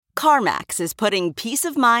CarMax is putting peace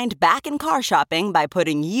of mind back in car shopping by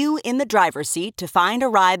putting you in the driver's seat to find a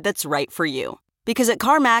ride that's right for you. Because at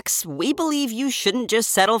CarMax, we believe you shouldn't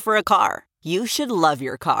just settle for a car. You should love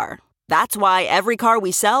your car. That's why every car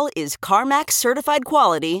we sell is CarMax certified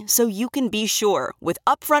quality, so you can be sure with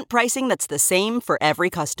upfront pricing that's the same for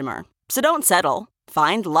every customer. So don't settle.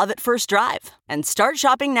 Find love at first drive and start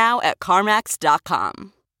shopping now at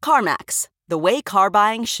CarMax.com. CarMax, the way car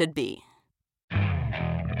buying should be.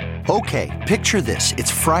 Okay, picture this.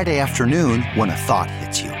 It's Friday afternoon when a thought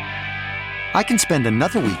hits you. I can spend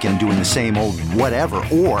another weekend doing the same old whatever,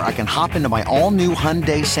 or I can hop into my all-new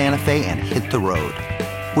Hyundai Santa Fe and hit the road.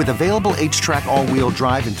 With available H-Track all-wheel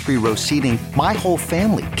drive and 3-row seating, my whole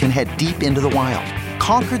family can head deep into the wild.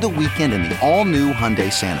 Conquer the weekend in the all-new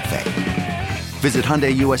Hyundai Santa Fe. Visit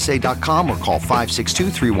HyundaiUSA.com or call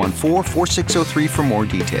 562-314-4603 for more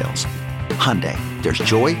details. Hyundai, there's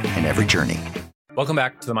joy in every journey. Welcome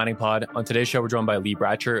back to the Mining Pod. On today's show, we're joined by Lee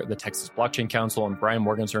Bratcher of the Texas Blockchain Council and Brian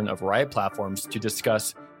Morgenstern of Riot Platforms to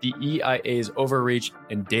discuss the EIA's overreach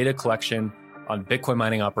in data collection on Bitcoin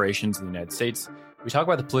mining operations in the United States. We talk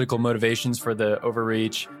about the political motivations for the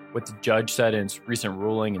overreach, what the judge said in its recent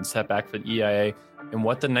ruling and setback for the EIA, and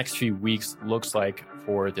what the next few weeks looks like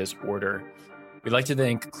for this order. We'd like to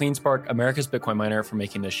thank CleanSpark, America's Bitcoin miner, for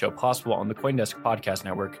making this show possible on the CoinDesk Podcast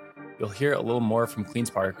Network. You'll hear a little more from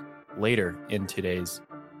CleanSpark later in today's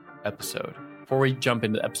episode. Before we jump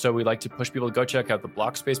into the episode, we'd like to push people to go check out the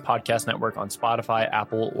Blockspace Podcast Network on Spotify,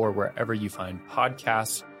 Apple, or wherever you find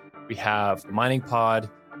podcasts. We have the Mining Pod,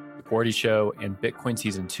 the Gordy Show, and Bitcoin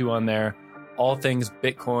Season 2 on there. All things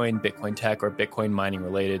Bitcoin, Bitcoin tech, or Bitcoin mining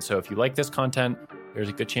related. So if you like this content, there's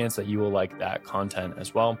a good chance that you will like that content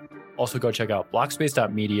as well. Also, go check out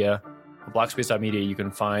Blockspace.media. On Blockspace.media, you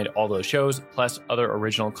can find all those shows, plus other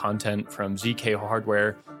original content from ZK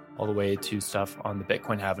Hardware, all the way to stuff on the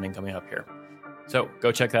Bitcoin halvening coming up here. So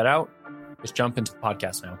go check that out. Let's jump into the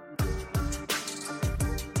podcast now.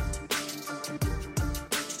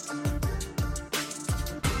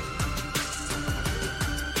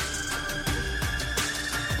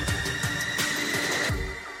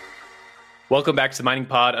 Welcome back to the Mining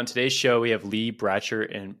Pod. On today's show, we have Lee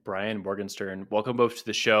Bratcher and Brian Morgenstern. Welcome both to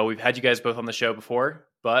the show. We've had you guys both on the show before,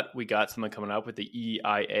 but we got something coming up with the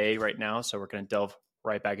EIA right now, so we're going to delve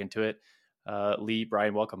right back into it. Lee,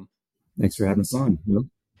 Brian, welcome. Thanks for having us on. Will.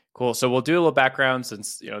 Cool. So we'll do a little background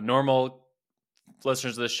since normal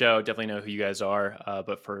listeners of the show definitely know who you guys are,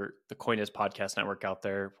 but for the CoinDesk Podcast Network out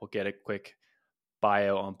there, we'll get a quick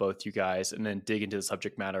bio on both you guys and then dig into the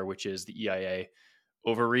subject matter, which is the EIA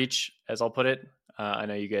overreach, as I'll put it. I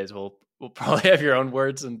know you guys will probably have your own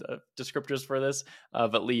words and descriptors for this,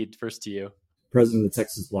 but Lee, first to you. President of the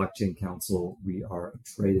Texas Blockchain Council. We are a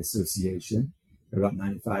trade association. There are about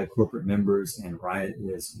 95 corporate members, and Riot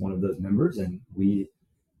is one of those members. And we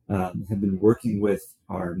have been working with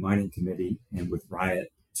our mining committee and with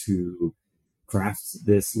Riot to craft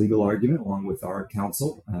this legal argument along with our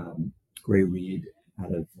counsel, Gray Reed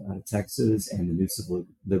out of Texas, and the New Civil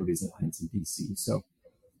Liberties Alliance in DC. So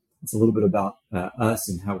it's a little bit about us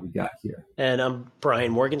and how we got here. And I'm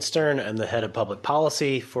Brian Morgenstern. I'm the head of public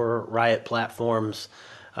policy for Riot Platforms.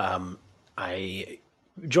 I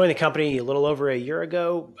joined the company a little over a year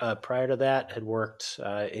ago. Prior to that, had worked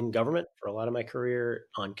in government for a lot of my career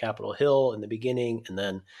on Capitol Hill in the beginning, and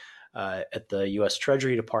then at the U.S.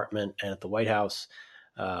 Treasury Department and at the White House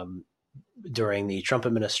during the Trump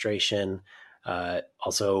administration.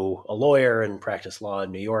 Also a lawyer and practiced law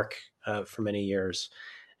in New York for many years.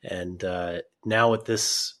 And now with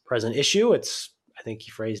this present issue, I think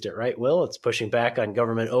you phrased it right, Will, it's pushing back on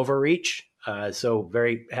government overreach. So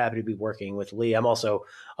very happy to be working with Lee. I'm also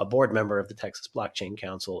a board member of the Texas Blockchain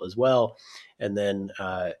Council as well. And then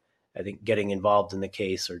I think getting involved in the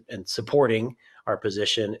case and supporting our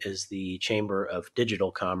position is the Chamber of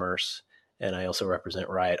Digital Commerce. And I also represent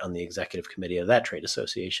Riot on the executive committee of that trade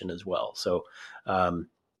association as well. So,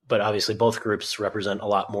 but obviously both groups represent a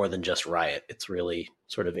lot more than just Riot. It's really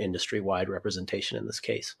sort of industry-wide representation in this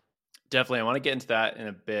case. Definitely. I want to get into that in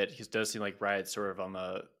a bit because it does seem like Riot's sort of on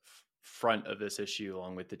the front of this issue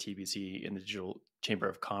along with the TBC and the Digital Chamber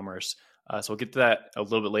of Commerce. So we'll get to that a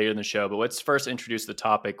little bit later in the show. But let's first introduce the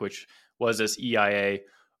topic, which was this EIA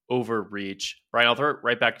overreach. Brian, I'll throw it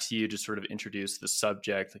right back to you to sort of introduce the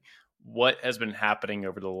subject. What has been happening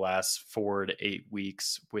over the last 4 to 8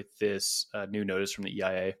 weeks with this new notice from the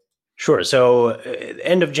EIA? Sure. So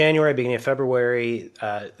end of January, beginning of February,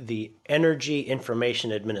 the Energy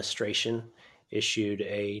Information Administration issued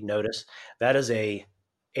a notice. That is a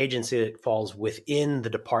agency that falls within the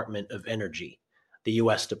Department of Energy, the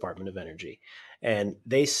U.S. Department of Energy. And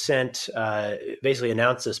they sent, basically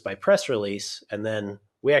announced this by press release. And then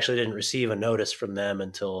we actually didn't receive a notice from them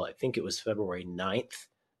until I think it was February 9th,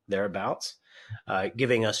 thereabouts,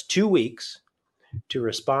 giving us 2 weeks to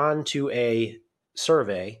respond to a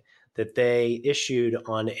survey that they issued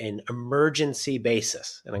on an emergency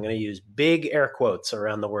basis. And I'm going to use big air quotes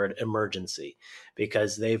around the word emergency,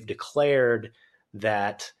 because they've declared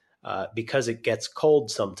that because it gets cold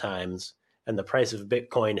sometimes and the price of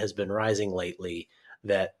Bitcoin has been rising lately,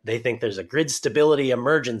 that they think there's a grid stability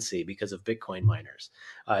emergency because of Bitcoin miners.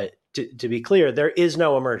 To be clear, there is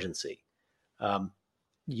no emergency.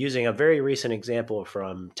 Using a very recent example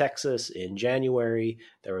from Texas in January,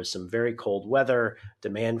 there was some very cold weather,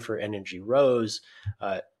 demand for energy rose.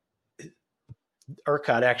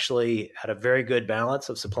 ERCOT actually had a very good balance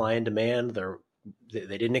of supply and demand.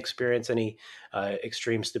 They didn't experience any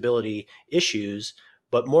extreme stability issues,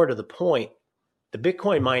 but more to the point, the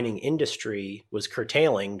Bitcoin mining industry was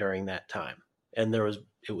curtailing during that time. And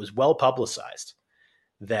it was well publicized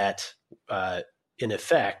that in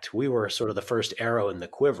effect, we were sort of the first arrow in the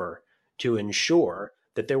quiver to ensure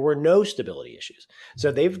that there were no stability issues.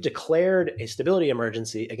 So they've declared a stability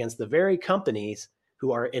emergency against the very companies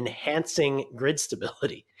who are enhancing grid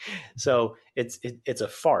stability. So it's a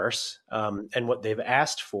farce. And what they've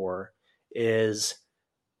asked for is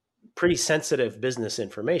pretty sensitive business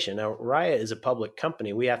information. Now, Riot is a public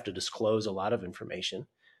company. We have to disclose a lot of information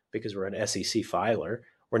because we're an SEC filer.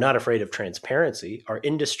 We're not afraid of transparency. Our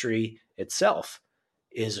industry itself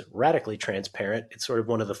is radically transparent. It's sort of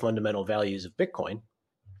one of the fundamental values of Bitcoin.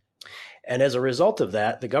 And as a result of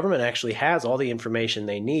that, the government actually has all the information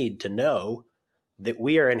they need to know that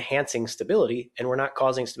we are enhancing stability and we're not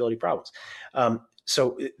causing stability problems.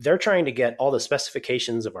 So they're trying to get all the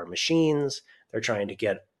specifications of our machines. They're trying to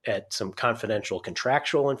get at some confidential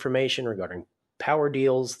contractual information regarding power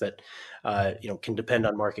deals that can depend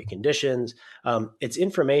on market conditions. It's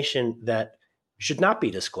information that should not be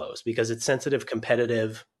disclosed because it's sensitive,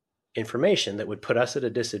 competitive information that would put us at a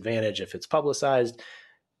disadvantage if it's publicized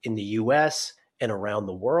in the US and around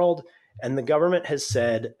the world. And the government has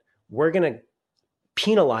said, we're going to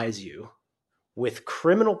penalize you with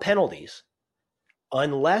criminal penalties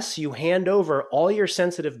unless you hand over all your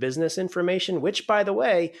sensitive business information, which, by the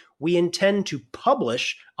way, we intend to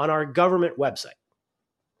publish on our government website.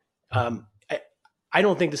 I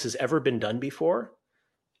don't think this has ever been done before.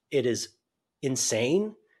 It is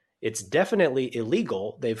insane. It's definitely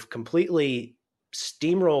illegal. They've completely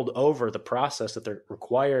steamrolled over the process that they're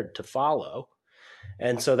required to follow.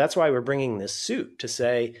 And so that's why we're bringing this suit to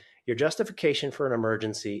say your justification for an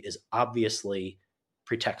emergency is obviously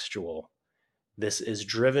pretextual. This is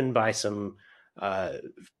driven by some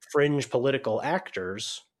fringe political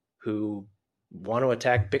actors who want to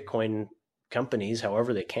attack Bitcoin companies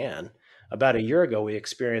however they can. About a year ago, we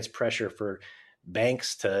experienced pressure for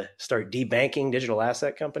banks to start debanking digital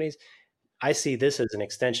asset companies. I see this as an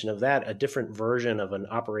extension of that, a different version of an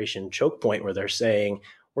Operation Choke Point where they're saying,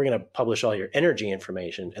 we're going to publish all your energy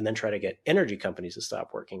information and then try to get energy companies to stop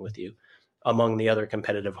working with you, among the other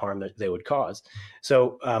competitive harm that they would cause.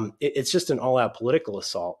 So it's just an all-out political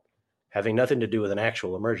assault having nothing to do with an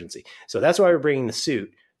actual emergency. So that's why we're bringing the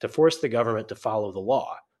suit, to force the government to follow the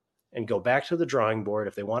law and go back to the drawing board.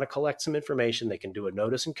 If they want to collect some information, they can do a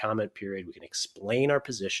notice and comment period. We can explain our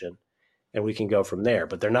position and we can go from there.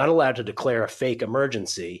 But they're not allowed to declare a fake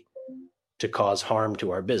emergency to cause harm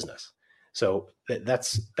to our business. So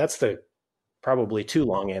that's the probably too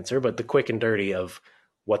long answer, but the quick and dirty of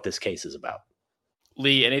what this case is about.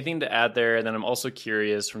 Lee, anything to add there? And then I'm also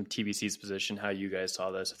curious from TBC's position, how you guys saw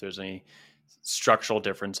this, if there's any structural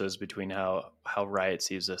differences between how Riot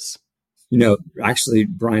sees this. Actually,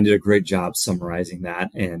 Brian did a great job summarizing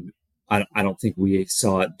that. And I don't think we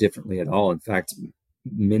saw it differently at all. In fact,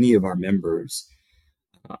 many of our members,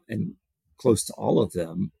 and close to all of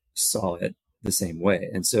them, saw it the same way.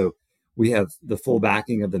 And so we have the full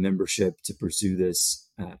backing of the membership to pursue this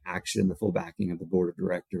action, the full backing of the board of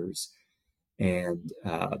directors. And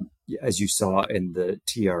as you saw in the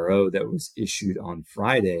TRO that was issued on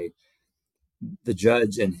Friday, the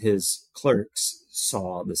judge and his clerks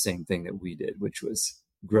saw the same thing that we did, which was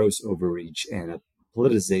gross overreach and a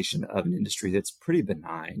politicization of an industry that's pretty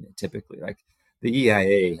benign typically. Like the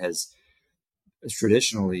EIA has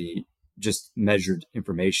traditionally just measured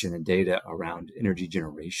information and data around energy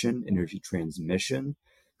generation, energy transmission,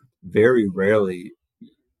 very rarely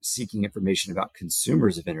seeking information about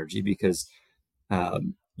consumers of energy, because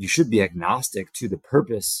you should be agnostic to the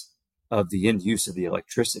purpose of the end use of the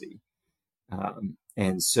electricity.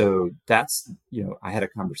 And so that's, I had a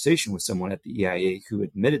conversation with someone at the EIA who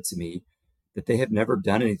admitted to me that they have never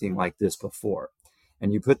done anything like this before.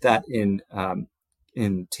 And you put that in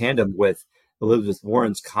tandem with Elizabeth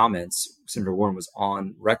Warren's comments. Senator Warren was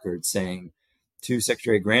on record saying to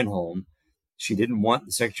Secretary Granholm, she didn't want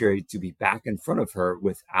the secretary to be back in front of her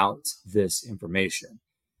without this information.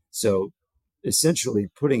 So essentially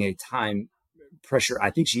putting a time pressure,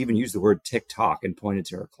 I think she even used the word tick-tock and pointed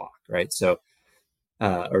to her clock, right? So,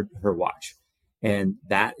 or her watch. And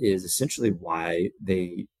that is essentially why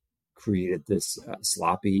they created this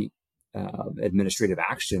sloppy administrative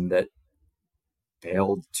action that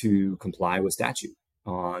failed to comply with statute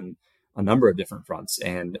on a number of different fronts.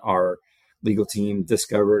 And our legal team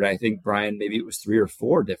discovered, I think, Brian, maybe it was 3 or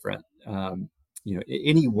 4 different,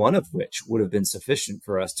 any one of which would have been sufficient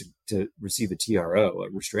for us to receive a TRO, a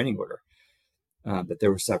restraining order. But there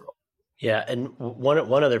were several. Yeah, and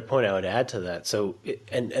one other point I would add to that. So,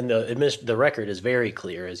 the record is very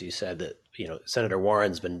clear, as you said, that Senator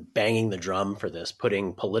Warren's been banging the drum for this,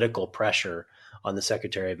 putting political pressure on the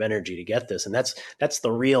Secretary of Energy to get this, and that's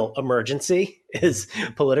the real emergency is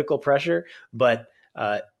political pressure. But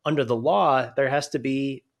under the law, there has to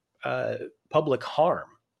be public harm,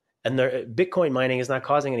 and Bitcoin mining is not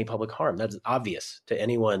causing any public harm. That's obvious to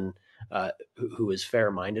anyone who is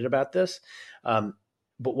fair-minded about this.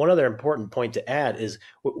 But one other important point to add is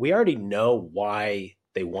we already know why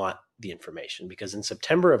they want the information, because in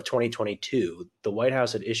September of 2022, the White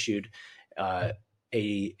House had issued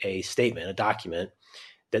a statement, a document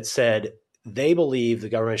that said they believe the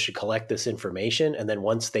government should collect this information. And then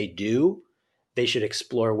once they do, they should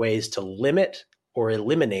explore ways to limit or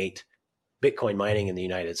eliminate Bitcoin mining in the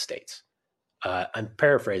United States. I'm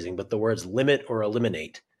paraphrasing, but the words limit or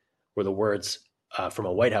eliminate were the words from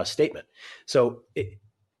a White House statement. So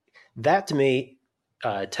that to me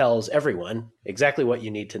tells everyone exactly what you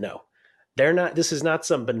need to know. This is not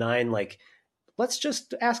some benign, let's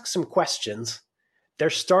just ask some questions. They're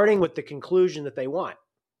starting with the conclusion that they want,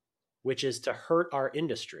 which is to hurt our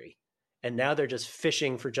industry. And now they're just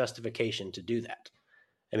fishing for justification to do that.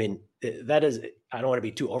 I mean, that is, I don't want to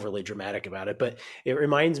be too overly dramatic about it, but it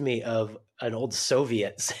reminds me of an old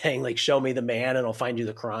Soviet saying, show me the man and I'll find you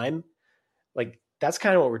the crime. That's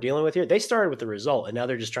kind of what we're dealing with here. They started with the result and now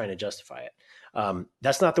they're just trying to justify it.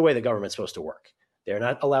 That's not the way the government's supposed to work. They're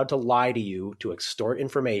not allowed to lie to you, to extort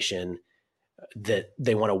information that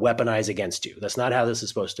they want to weaponize against you. That's not how this is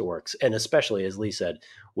supposed to work. And especially, as Lee said,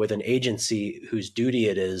 with an agency whose duty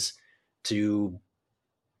it is to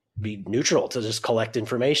be neutral, to just collect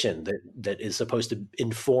information that is supposed to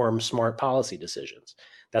inform smart policy decisions.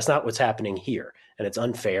 That's not what's happening here. And it's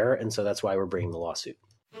unfair. And so that's why we're bringing the lawsuit.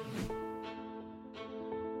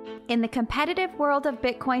 In the competitive world of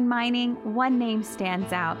Bitcoin mining, one name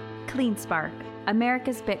stands out: CleanSpark,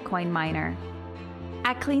 America's Bitcoin miner.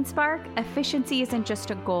 At CleanSpark, efficiency isn't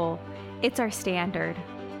just a goal, it's our standard.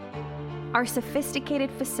 Our sophisticated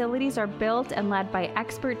facilities are built and led by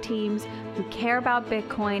expert teams who care about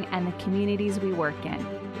Bitcoin and the communities we work in.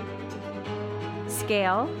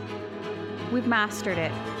 Scale? We've mastered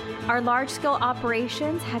it. Our large-scale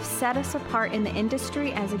operations have set us apart in the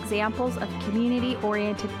industry as examples of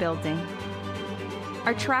community-oriented building.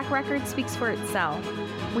 Our track record speaks for itself.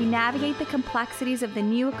 We navigate the complexities of the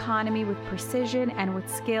new economy with precision and with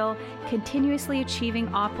skill, continuously achieving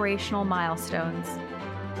operational milestones.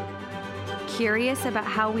 Curious about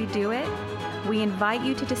how we do it? We invite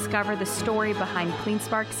you to discover the story behind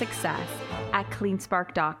CleanSpark's success at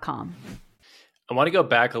cleanspark.com. I want to go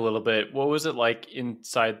back a little bit. What was it like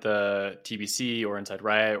inside the TBC or inside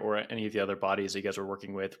Riot or any of the other bodies that you guys were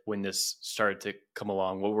working with when this started to come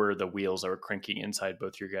along? What were the wheels that were cranking inside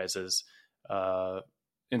both your guys's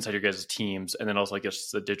teams, and then also, I guess,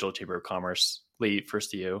 the Digital Chamber of Commerce? Lee,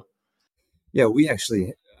 first to you. Yeah, we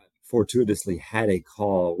actually fortuitously had a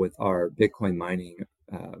call with our Bitcoin mining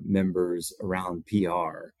members around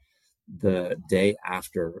PR the day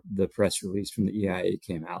after the press release from the EIA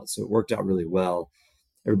came out. So it worked out really well.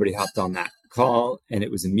 Everybody hopped on that call, and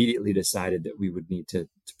it was immediately decided that we would need to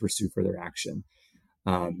pursue further action.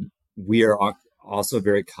 We are also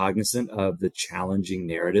very cognizant of the challenging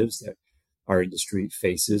narratives that our industry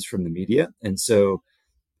faces from the media. And so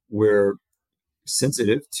we're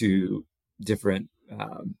sensitive to different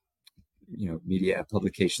media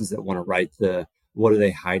publications that want to write the "what are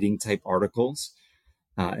they hiding" type articles.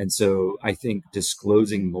 And so I think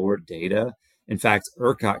disclosing more data. In fact,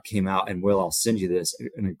 ERCOT came out, and I'll send you this,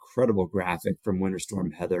 an incredible graphic from Winter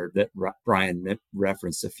Storm Heather that Brian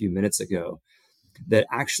referenced a few minutes ago, that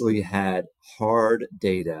actually had hard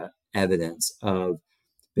data evidence of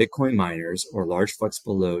Bitcoin miners, or large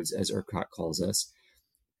flexible loads, as ERCOT calls us,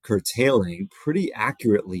 curtailing pretty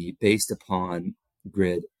accurately based upon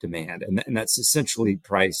grid demand. And that's essentially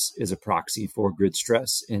price is a proxy for grid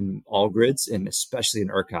stress in all grids, and especially in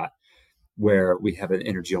ERCOT, where we have an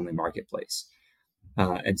energy only marketplace.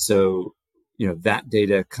 And so, that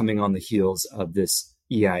data coming on the heels of this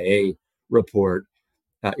EIA report,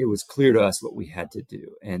 it was clear to us what we had to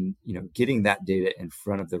do. And, getting that data in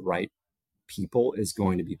front of the right people is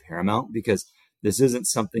going to be paramount, because this isn't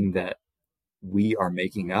something that we are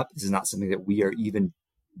making up. This is not something that we are even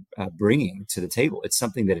bringing to the table. It's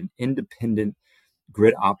something that an independent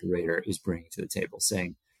grid operator is bringing to the table,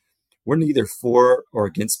 saying, we're neither for or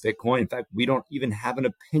against Bitcoin. In fact, we don't even have an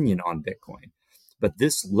opinion on Bitcoin, but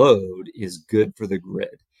this load is good for the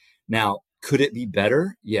grid. Now, could it be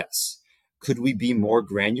better? Yes. Could we be more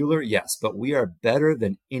granular? Yes, but we are better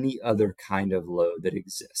than any other kind of load that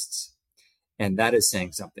exists. And that is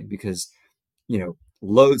saying something, because,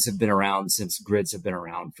 loads have been around since grids have been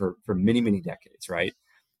around for many, many decades, right?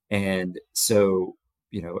 And so,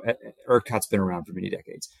 ERCOT's been around for many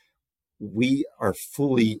decades. We are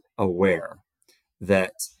fully aware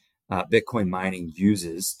that Bitcoin mining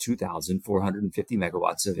uses 2,450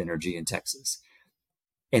 megawatts of energy in Texas.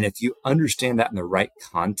 And if you understand that in the right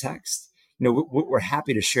context, we're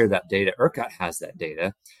happy to share that data. ERCOT has that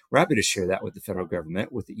data. We're happy to share that with the federal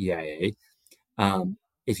government, with the EIA.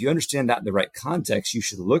 If you understand that in the right context, you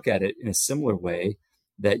should look at it in a similar way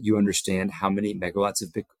that you understand how many megawatts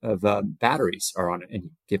of batteries are on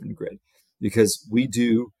any given grid, because we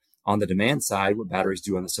do on the demand side what batteries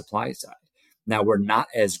do on the supply side. Now, we're not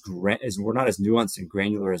as nuanced and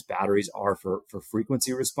granular as batteries are for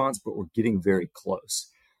frequency response, but we're getting very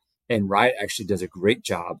close. And Riot actually does a great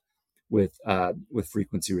job with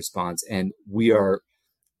frequency response, and we are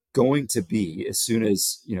going to be, as soon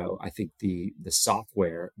as I think the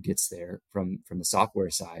software gets there from the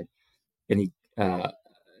software side, and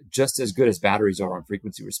just as good as batteries are on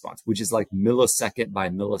frequency response, which is like millisecond by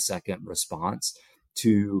millisecond response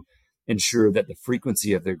to ensure that the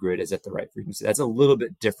frequency of their grid is at the right frequency. That's a little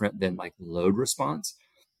bit different than like load response,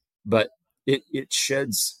 but it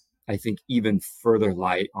sheds, I think, even further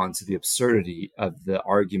light onto the absurdity of the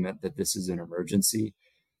argument that this is an emergency,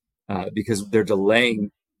 because they're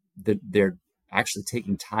delaying, they're actually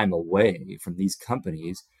taking time away from these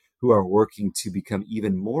companies who are working to become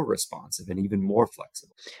even more responsive and even more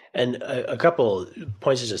flexible. And a couple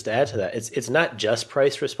points to just add to that. It's not just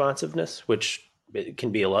price responsiveness, which it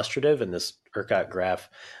can be illustrative, and this ERCOT graph,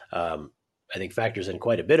 I think, factors in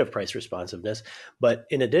quite a bit of price responsiveness. But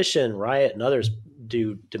in addition, Riot and others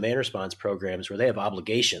do demand response programs where they have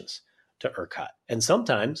obligations to ERCOT. And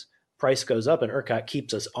sometimes price goes up and ERCOT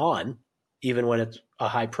keeps us on, even when it's a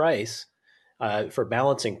high price, for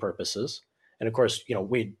balancing purposes. And of course,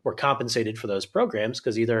 we're compensated for those programs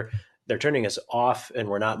because either they're turning us off and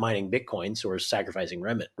we're not mining Bitcoin, so we're sacrificing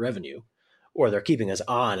revenue, or they're keeping us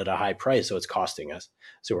on at a high price, so it's costing us.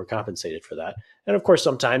 So we're compensated for that. And of course,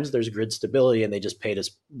 sometimes there's grid stability and they just paid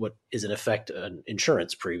us what is in effect an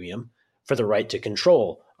insurance premium for the right to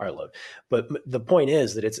control our load. But the point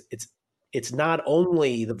is that it's not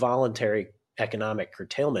only the voluntary economic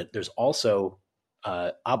curtailment, there's also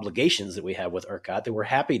obligations that we have with ERCOT that we're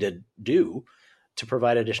happy to do to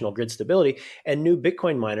provide additional grid stability. And new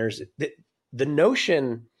Bitcoin miners, the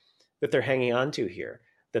notion that they're hanging on to here,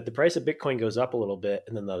 that the price of Bitcoin goes up a little bit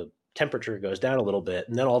and then the temperature goes down a little bit,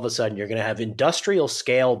 and then all of a sudden you're going to have industrial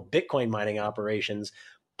scale Bitcoin mining operations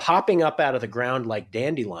popping up out of the ground like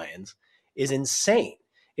dandelions, is insane.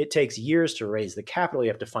 It takes years to raise the capital. You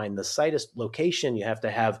have to find the site location. You have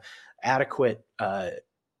to have adequate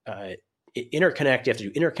interconnect. You have to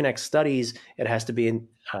do interconnect studies. It has to be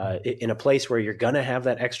in a place where you're going to have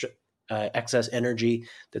that extra excess energy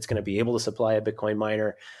that's going to be able to supply a Bitcoin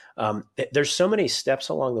miner. There's so many steps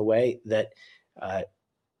along the way that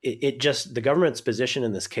the government's position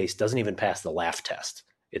in this case doesn't even pass the laugh test.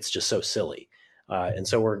 It's just so silly. And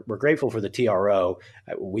so we're grateful for the TRO.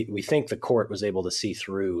 We think the court was able to see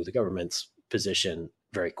through the government's position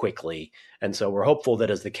very quickly. And so we're hopeful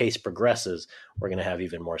that as the case progresses, we're going to have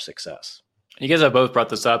even more success. You guys have both brought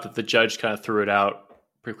this up, that the judge kind of threw it out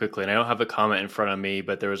pretty quickly. And I don't have the comment in front of me,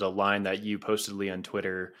 but there was a line that you posted, Lee, on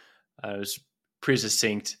Twitter. It was pretty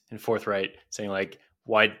succinct and forthright, saying like,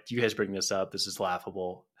 why do you guys bring this up? This is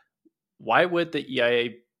laughable. Why would the EIA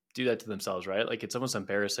do that to themselves, right? Like, it's almost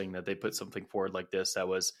embarrassing that they put something forward like this that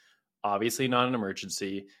was obviously not an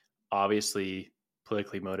emergency, obviously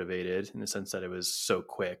politically motivated in the sense that it was so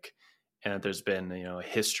quick, and that there's been, a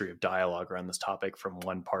history of dialogue around this topic from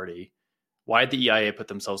one party. Why did the EIA put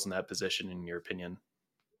themselves in that position, in your opinion?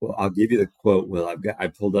 Well, I'll give you the quote, Will. I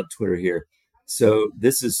pulled up Twitter here. So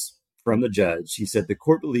this is from the judge. He said, the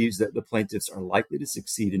court believes that the plaintiffs are likely to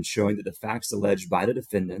succeed in showing that the facts alleged by the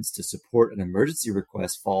defendants to support an emergency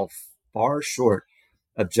request fall far short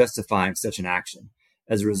of justifying such an action.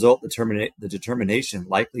 As a result, the determination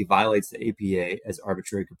likely violates the APA as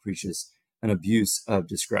arbitrary, capricious, and abuse of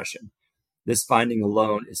discretion. This finding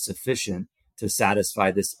alone is sufficient to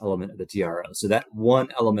satisfy this element of the TRO. So that one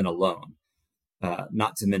element alone,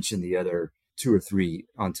 not to mention the other 2 or 3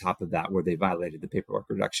 on top of that, where they violated the Paperwork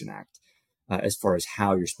Reduction Act, as far as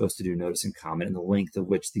how you're supposed to do notice and comment and the length of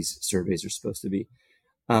which these surveys are supposed to be.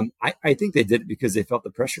 I think they did it because they felt the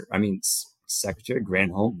pressure. I mean, Secretary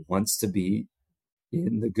Granholm wants to be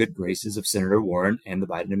in the good graces of Senator Warren and the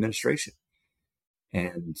Biden administration.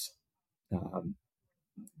 And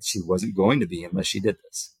she wasn't going to be unless she did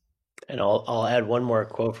this. And I'll add one more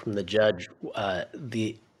quote from the judge.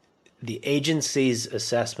 The agency's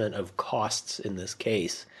assessment of costs in this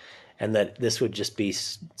case, and that this would just be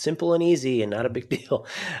simple and easy and not a big deal.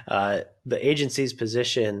 The agency's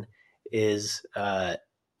position is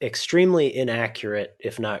extremely inaccurate,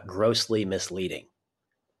 if not grossly misleading.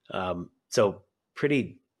 So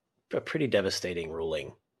a pretty devastating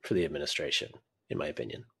ruling for the administration, in my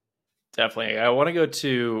opinion. Definitely. I want to go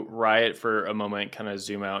to Riot for a moment, kind of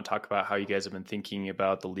zoom out and talk about how you guys have been thinking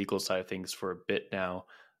about the legal side of things for a bit now.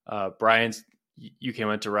 Brian, you came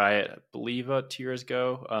into Riot, I believe, 2 years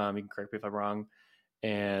ago. You can correct me if I'm wrong.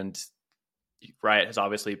 And Riot has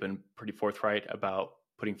obviously been pretty forthright about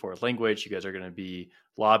putting forth language. You guys are going to be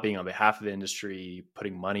lobbying on behalf of the industry,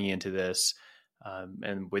 putting money into this.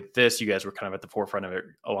 And with this, you guys were kind of at the forefront of it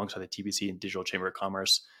alongside the TBC and Digital Chamber of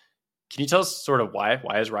Commerce. Can you tell us sort of why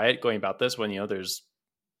is Riot going about this when, there's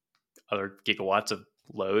other gigawatts of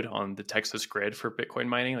load on the Texas grid for Bitcoin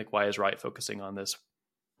mining? Like, why is Riot focusing on this?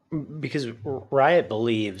 Because Riot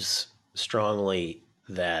believes strongly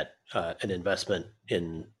that an investment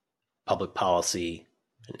in public policy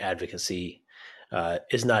and advocacy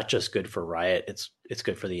is not just good for Riot; it's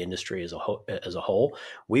good for the industry as a whole.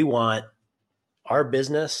 We want our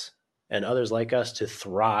business and others like us to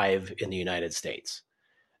thrive in the United States.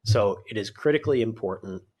 So it is critically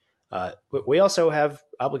important. We also have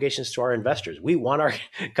obligations to our investors. We want our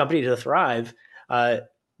company to thrive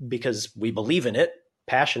because we believe in it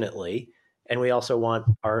passionately, and we also want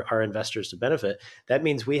our investors to benefit. That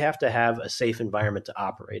means we have to have a safe environment to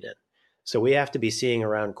operate in. So we have to be seeing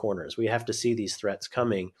around corners. We have to see these threats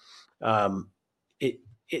coming.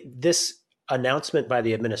 This announcement by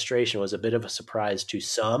the administration was a bit of a surprise to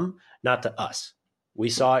some, not to us. We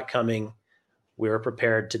saw it coming. We were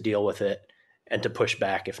prepared to deal with it and to push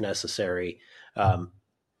back if necessary,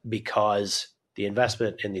 because the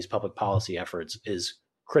investment in these public policy efforts is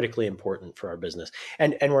critically important for our business.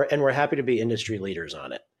 And we're happy to be industry leaders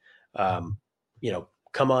on it.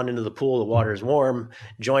 Come on into the pool, the water's warm,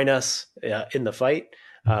 join us in the fight.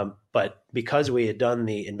 But because we had done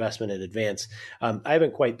the investment in advance, I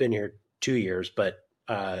haven't quite been here 2 years, but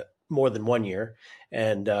more than 1 year,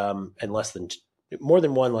 and less than more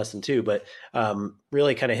than 1, less than 2, but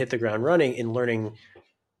really kind of hit the ground running in learning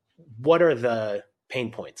what are the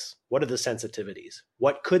pain points, what are the sensitivities,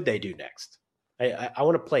 what could they do next. I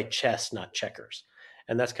want to play chess, not checkers.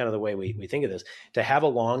 And that's kind of the way we think of this. To have a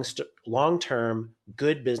long-term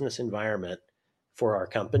good business environment for our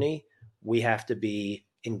company, we have to be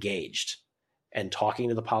engaged and talking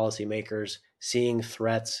to the policymakers, seeing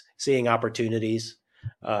threats, seeing opportunities,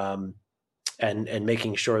 and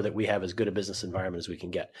making sure that we have as good a business environment as we can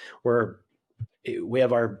get. We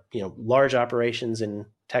have our large operations in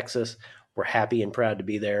Texas. We're happy and proud to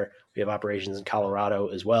be there. We have operations in Colorado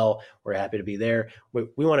as well. We're happy to be there. We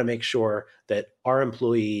want to make sure that our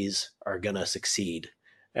employees are going to succeed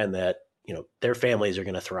and that their families are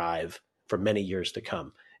going to thrive for many years to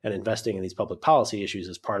come. And investing in these public policy issues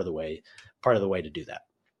is part of the way to do that.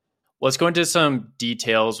 Let's go into some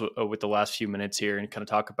details with the last few minutes here and kind of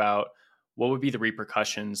talk about what would be the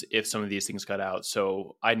repercussions if some of these things got out.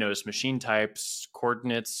 So I noticed machine types,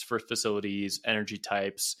 coordinates for facilities, energy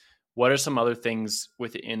types. What are some other things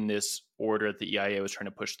within this order that the EIA was trying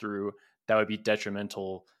to push through that would be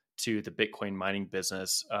detrimental to the Bitcoin mining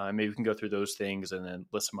business? Maybe we can go through those things and then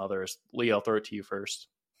list some others. Lee, I'll throw it to you first.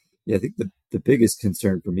 Yeah, I think the biggest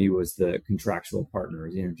concern for me was the contractual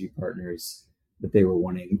partners, the energy partners that they were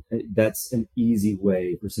wanting. That's an easy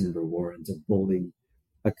way for Senator Warren to bully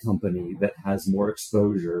a company that has more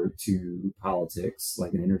exposure to politics,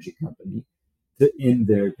 like an energy company, in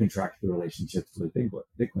their contractual relationships with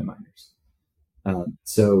Bitcoin miners.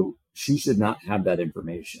 So she should not have that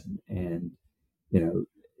information. And,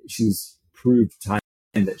 she's proved time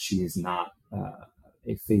that she is not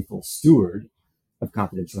a faithful steward of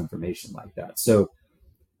confidential information like that. So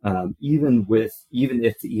even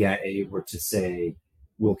if the EIA were to say,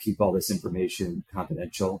 we'll keep all this information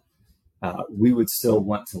confidential, we would still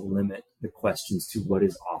want to limit the questions to what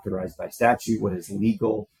is authorized by statute, what is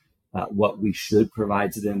legal, what we should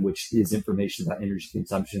provide to them, which is information about energy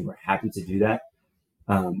consumption. We're happy to do that.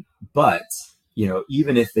 But,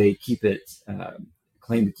 even if they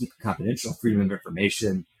claim to keep it confidential, freedom of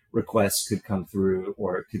information requests could come through,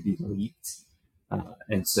 or it could be leaked.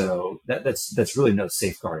 And so that's really no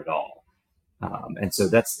safeguard at all. And so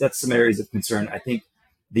that's some areas of concern. I think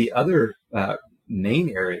the other main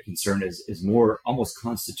area of concern is more almost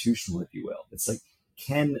constitutional, if you will. It's like,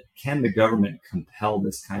 can the government compel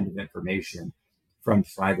this kind of information from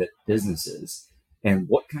private businesses? And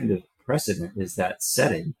what kind of precedent is that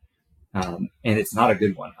setting? And it's not a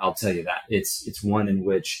good one, I'll tell you that. It's one in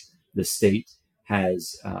which the state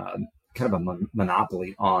has kind of a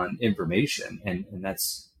monopoly on information, and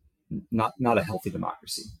that's not a healthy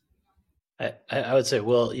democracy. I would say,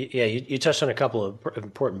 well, yeah, you touched on a couple of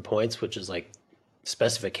important points, which is like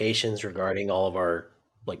specifications regarding all of our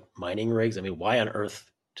like mining rigs. I mean, why on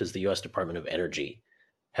earth does the U.S. Department of Energy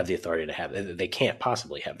have the authority to have? They can't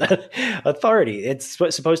possibly have that authority. It's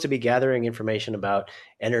supposed to be gathering information about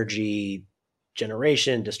energy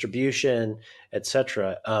generation, distribution,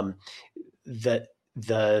 etc. That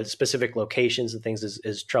the specific locations and things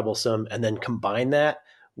is troublesome, and then combine that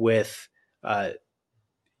with some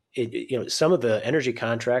of the energy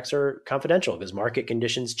contracts are confidential because market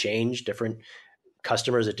conditions change. Different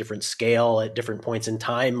customers at different scale at different points in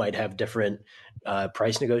time might have different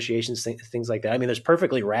price negotiations, things like that. I mean, there's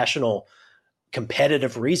perfectly rational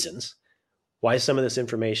competitive reasons why some of this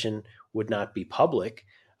information would not be public.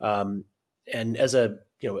 And as a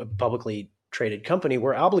publicly traded company,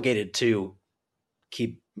 we're obligated to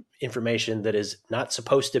keep information that is not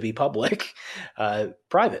supposed to be public,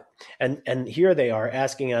 private. And here they are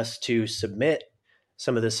asking us to submit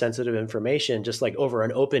some of this sensitive information just like over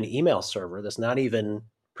an open email server that's not even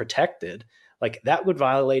protected. Like that would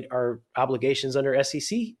violate our obligations under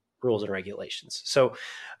SEC rules and regulations. So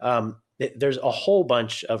there's a whole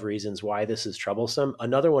bunch of reasons why this is troublesome.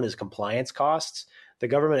 Another one is compliance costs. The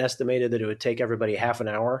government estimated that it would take everybody half an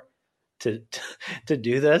hour to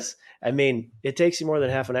do this. I mean, it takes you more than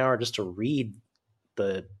half an hour just to read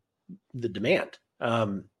the demand,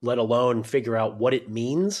 let alone figure out what it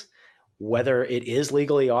means, whether it is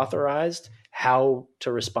legally authorized, how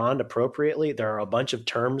to respond appropriately. There are a bunch of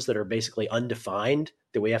terms that are basically undefined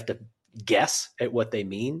that we have to guess at what they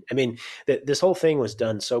mean. I mean, this whole thing was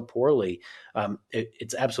done so poorly.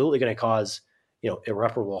 It's absolutely going to cause,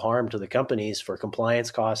 irreparable harm to the companies for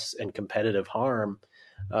compliance costs and competitive harm.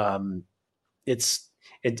 It's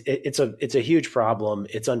a huge problem.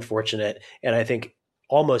 It's unfortunate. And I think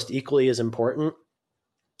almost equally as important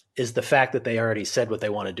is the fact that they already said what they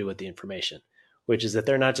want to do with the information, which is that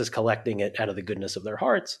they're not just collecting it out of the goodness of their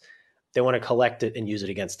hearts. They want to collect it and use it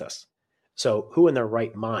against us. So who in their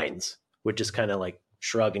right minds would just kind of like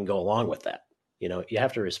shrug and go along with that? You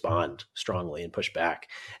have to respond strongly and push back.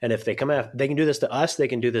 And if they come after, they can do this to us. They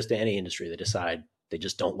can do this to any industry. They decide they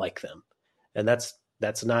just don't like them. And that's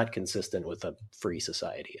not consistent with a free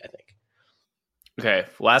society, I think. Okay.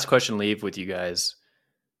 Last question, leave with you guys.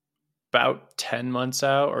 About 10 months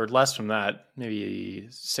out or less from that, maybe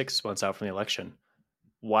 6 months out from the election.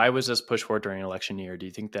 Why was this pushed forward during an election year? Do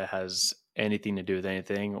you think that has anything to do with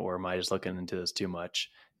anything, or am I just looking into this too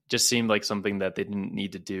much? It just seemed like something that they didn't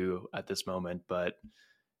need to do at this moment, but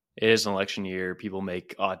it is an election year. People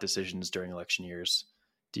make odd decisions during election years.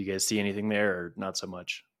 Do you guys see anything there or not so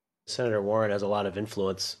much? Senator Warren has a lot of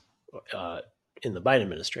influence in the Biden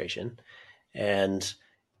administration. And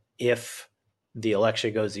if the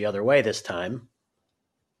election goes the other way this time,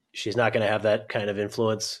 she's not going to have that kind of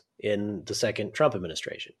influence in the second Trump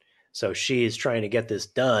administration. So she's trying to get this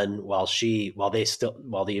done while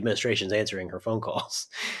the administration's answering her phone calls.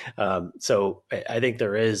 So I think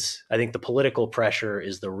the political pressure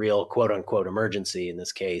is the real quote unquote emergency in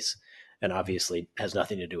this case, and obviously has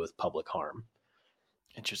nothing to do with public harm.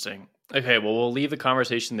 Interesting. Okay, well, we'll leave the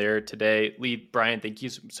conversation there today. Lee, Brian, thank you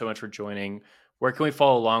so much for joining. Where can we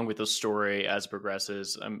follow along with the story as it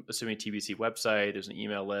progresses? I'm assuming TBC website, there's an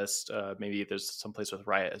email list. Maybe there's some place with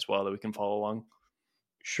Riot as well that we can follow along.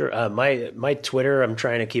 Sure. My Twitter, I'm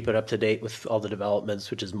trying to keep it up to date with all the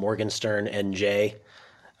developments, which is Morgenstern NJ.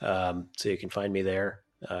 So you can find me there.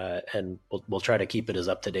 And we'll try to keep it as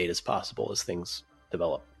up to date as possible as things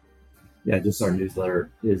develop. Yeah, just our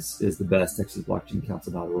newsletter is the best,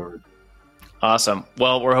 TexasBlockchainCouncil.org. Awesome.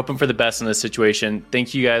 Well, we're hoping for the best in this situation.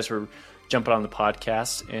 Thank you guys for jumping on the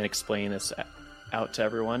podcast and explaining this out to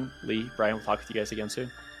everyone. Lee, Brian, we'll talk with you guys again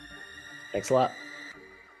soon. Thanks a lot.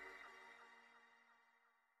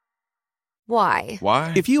 Why?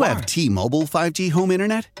 Why? If you have T-Mobile 5G home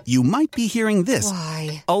internet, you might be hearing this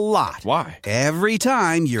Why? a lot. Why? Every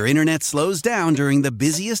time your internet slows down during the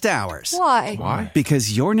busiest hours. Why? Why?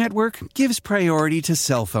 Because your network gives priority to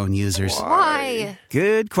cell phone users. Why?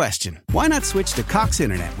 Good question. Why not switch to Cox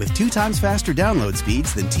Internet with 2 times faster download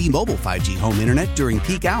speeds than T-Mobile 5G home internet during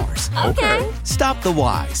peak hours? Okay. Stop the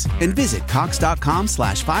whys and visit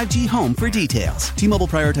cox.com/5G home for details. T-Mobile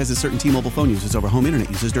prioritizes certain T-Mobile phone users over home internet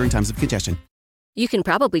users during times of congestion. You can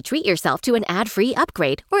probably treat yourself to an ad-free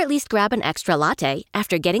upgrade or at least grab an extra latte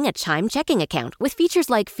after getting a Chime checking account with features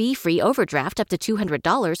like fee-free overdraft up to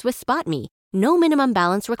 $200 with SpotMe. No minimum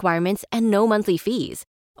balance requirements and no monthly fees.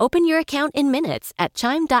 Open your account in minutes at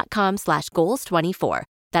chime.com/goals24.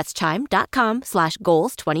 That's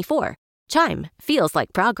chime.com/goals24. Chime feels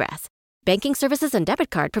like progress. Banking services and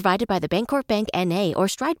debit card provided by the Bancorp Bank N.A. or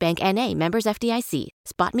Stride Bank N.A. members FDIC.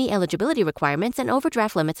 SpotMe eligibility requirements and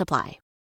overdraft limits apply.